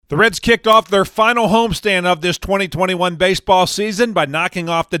The Reds kicked off their final homestand of this 2021 baseball season by knocking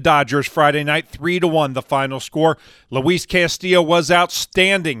off the Dodgers Friday night, 3-1 the final score. Luis Castillo was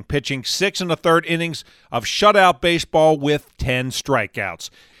outstanding, pitching 6 1/3 innings of shutout baseball with 10 strikeouts.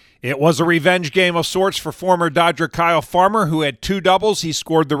 It was a revenge game of sorts for former Dodger Kyle Farmer, who had 2 doubles. He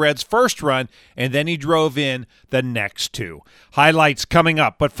scored the Reds' first run, and then he drove in the next 2. Highlights coming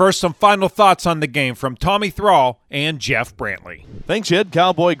up, but first some final thoughts on the game from Tommy Thrall and Jeff Brantley. Thanks, Ed.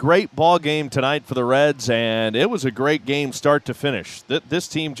 Cowboy, great ball game tonight for the Reds, and it was a great game start to finish. This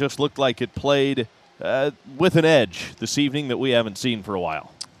team just looked like it played with an edge this evening that we haven't seen for a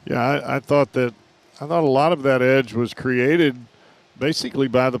while. Yeah, I thought a lot of that edge was created basically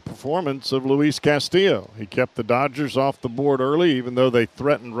by the performance of Luis Castillo. He kept the Dodgers off the board early, even though they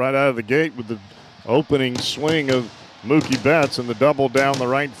threatened right out of the gate with the opening swing of Mookie Betts and the double down the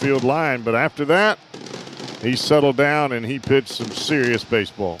right field line. But after that, he settled down and he pitched some serious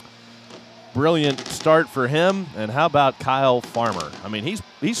baseball. Brilliant start for him. And how about Kyle Farmer? I mean,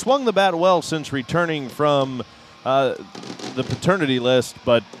 he's swung the bat well since returning from the paternity list,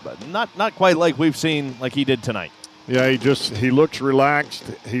 but not quite like we've seen like he did tonight. Yeah, he looks relaxed.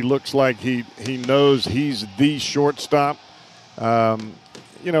 He looks like he knows he's the shortstop. And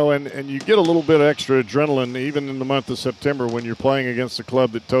you get a little bit extra adrenaline even in the month of September when you're playing against a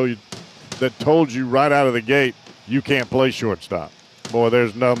club that told you right out of the gate you can't play shortstop. Boy,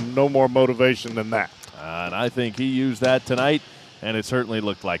 there's no more motivation than that. And I think he used that tonight, and it certainly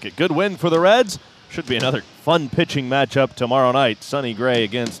looked like it. Good win for the Reds. Should be another fun pitching matchup tomorrow night. Sonny Gray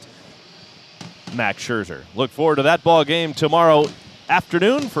against Max Scherzer. Look forward to that ball game tomorrow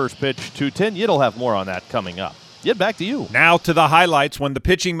afternoon. First pitch 2:10. You'll have more on that coming up. Yet back to you. Now to the highlights when the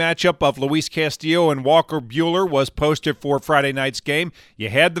pitching matchup of Luis Castillo and Walker Buehler was posted for Friday night's game. You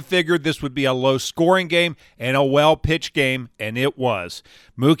had to figure this would be a low-scoring game and a well-pitched game, and it was.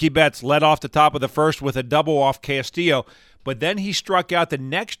 Mookie Betts led off the top of the first with a double off Castillo, but then he struck out the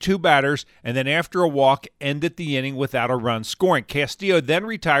next 2 batters and then after a walk ended the inning without a run scoring. Castillo then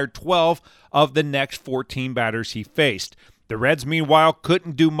retired 12 of the next 14 batters he faced. The Reds, meanwhile,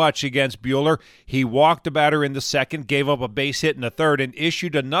 couldn't do much against Buehler. He walked a batter in the second, gave up a base hit in the third, and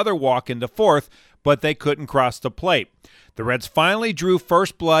issued another walk in the fourth, but they couldn't cross the plate. The Reds finally drew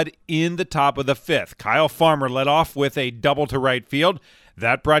first blood in the top of the 5th. Kyle Farmer led off with a double to right field.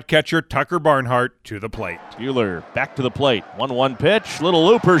 That brought catcher Tucker Barnhart to the plate. Buehler back to the plate. 1-1 pitch. Little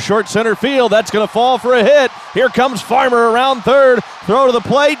looper, short center field. That's going to fall for a hit. Here comes Farmer around third. Throw to the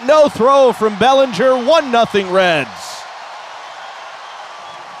plate. No throw from Bellinger. 1-0 Reds.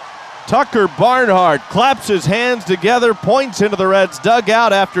 Tucker Barnhart claps his hands together, points into the Reds'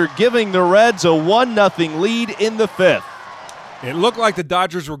 dugout after giving the Reds a 1-0 lead in the 5th. It looked like the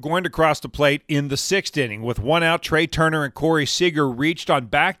Dodgers were going to cross the plate in the 6th inning. With 1 out, Trey Turner and Corey Seager reached on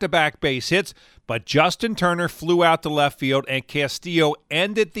back-to-back base hits, but Justin Turner flew out to left field, and Castillo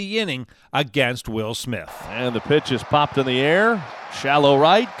ended the inning against Will Smith. And the pitch is popped in the air. Shallow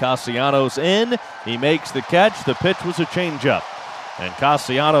right. Castellanos in. He makes the catch. The pitch was a changeup. And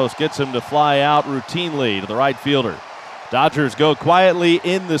Castellanos gets him to fly out routinely to the right fielder. Dodgers go quietly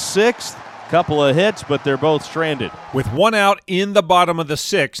in the 6th. Couple of hits, but they're both stranded. With 1 out in the bottom of the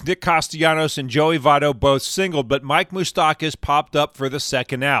 6th, Nick Castellanos and Joey Votto both singled, but Mike Moustakas popped up for the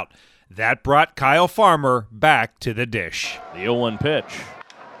 2nd out. That brought Kyle Farmer back to the dish. The 0-1 pitch.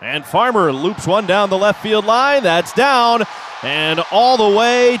 And Farmer loops one down the left field line. That's down and all the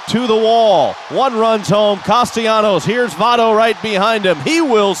way to the wall. 1 runs home. Castellanos. Here's Votto right behind him. He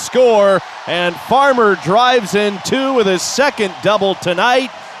will score, and Farmer drives in 2 with his 2nd double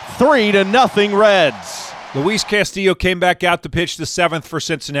tonight. 3-0 Reds. Luis Castillo came back out to pitch the 7th for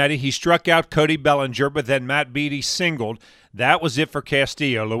Cincinnati. He struck out Cody Bellinger, but then Matt Beatty singled. That was it for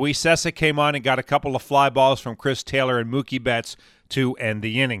Castillo. Luis Cessa came on and got a couple of fly balls from Chris Taylor and Mookie Betts to end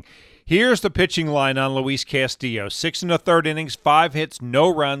the inning. Here's the pitching line on Luis Castillo. 6 1/3 innings, 5 hits,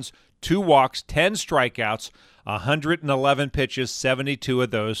 no runs, 2 walks, 10 strikeouts, 111 pitches, 72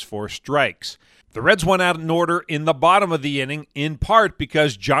 of those for strikes. The Reds went out in order in the bottom of the inning, in part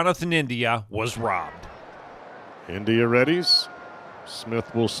because Jonathan India was robbed. India readies.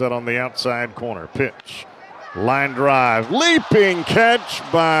 Smith will set on the outside corner. Pitch. Line drive. Leaping catch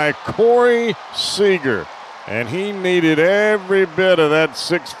by Corey Seager. And he needed every bit of that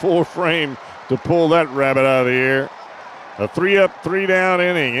 6'4" frame to pull that rabbit out of the air. A 3-up, 3-down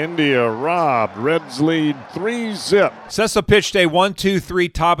inning. India robbed. Reds lead 3-0. Cessa pitched a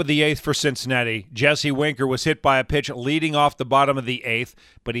 1-2-3 top of the 8th for Cincinnati. Jesse Winker was hit by a pitch leading off the bottom of the 8th,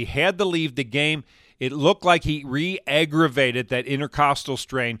 but he had to leave the game. It looked like he re-aggravated that intercostal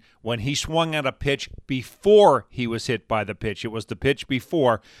strain when he swung at a pitch before he was hit by the pitch. It was the pitch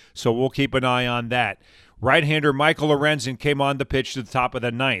before, so we'll keep an eye on that. Right-hander Michael Lorenzen came on the pitch to the top of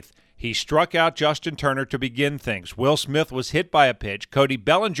the ninth. He struck out Justin Turner to begin things. Will Smith was hit by a pitch. Cody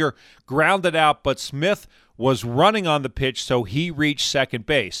Bellinger grounded out, but Smith was running on the pitch, so he reached second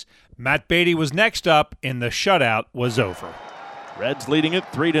base. Matt Beatty was next up, and the shutout was over. Reds leading it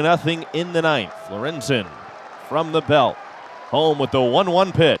 3-0 in the ninth. Lorenzen from the belt. Home with the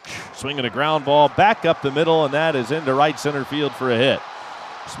 1-1 pitch. Swinging a ground ball back up the middle, and that is into right center field for a hit.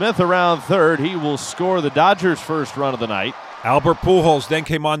 Smith around third. He will score the Dodgers' first run of the night. Albert Pujols then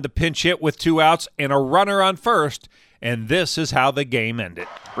came on to pinch hit with 2 outs and a runner on first, and this is how the game ended.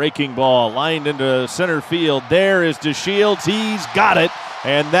 Breaking ball lined into center field. There is DeShields. He's got it,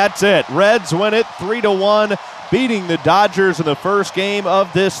 and that's it. Reds win it 3-1, beating the Dodgers in the first game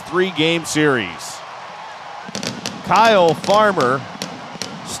of this 3-game series. Kyle Farmer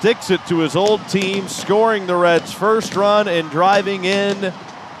sticks it to his old team, scoring the Reds' first run and driving in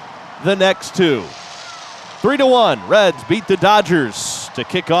the next 2. 3-1, Reds beat the Dodgers to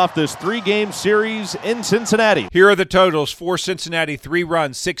kick off this 3-game series in Cincinnati. Here are the totals. For Cincinnati, 3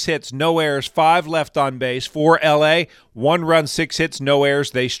 runs, 6 hits, no errors, 5 left on base. For L.A., 1 run, 6 hits, no errors.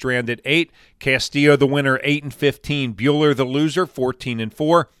 They stranded 8. Castillo, the winner, 8-15. Buehler, the loser,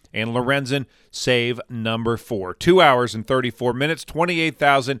 14-4. And Lorenzen, save number 4. 2 hours and 34 minutes,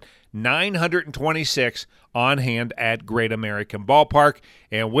 28,926 on hand at Great American Ballpark.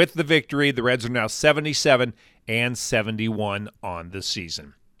 And with the victory, the Reds are now 77-71 on the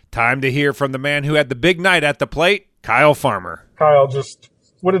season. Time to hear from the man who had the big night at the plate, Kyle Farmer. Kyle, just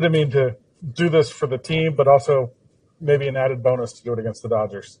what did it mean to do this for the team, but also maybe an added bonus to do it against the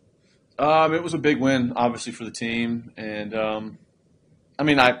Dodgers? It was a big win, obviously, for the team. And,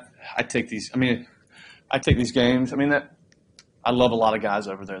 I take these games. I love a lot of guys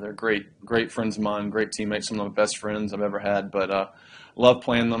over there. They're great friends of mine, great teammates, some of the best friends I've ever had. But love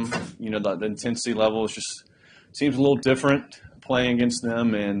playing them. You know, the intensity level seems a little different playing against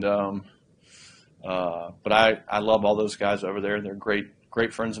them. And but I love all those guys over there. They're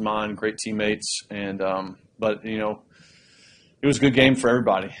great friends of mine, great teammates. And but you know, it was a good game for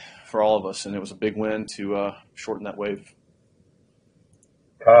everybody, for all of us, and it was a big win to shorten that wave.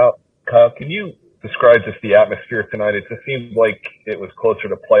 Kyle, can you describe just the atmosphere tonight? It just seemed like it was closer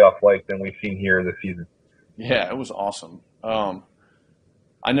to playoff-like than we've seen here this season. Yeah, it was awesome.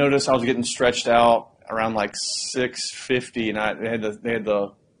 I noticed I was getting stretched out around like 6:50, and they had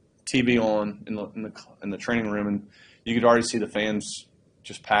the TV on in the training room, and you could already see the fans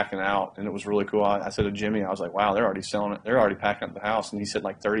just packing out, and it was really cool. I said to Jimmy, I was like, "Wow, they're already selling it. They're already packing up the house," and he said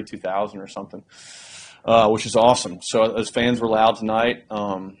like 32,000 or something. Which is awesome. So those fans were loud tonight,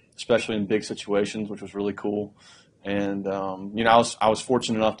 especially in big situations, which was really cool. And I was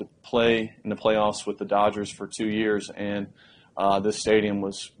fortunate enough to play in the playoffs with the Dodgers for 2 years, and this stadium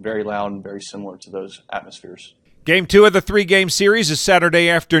was very loud and very similar to those atmospheres. Game 2 of the 3-game series is Saturday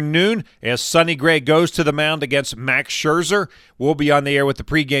afternoon as Sonny Gray goes to the mound against Max Scherzer. We'll be on the air with the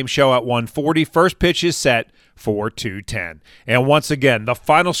pregame show at 1:40. First pitch is set for 2:10. And once again, the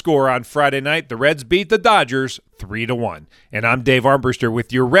final score on Friday night, the Reds beat the Dodgers 3-1. And I'm Dave Armbruster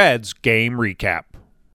with your Reds game recap.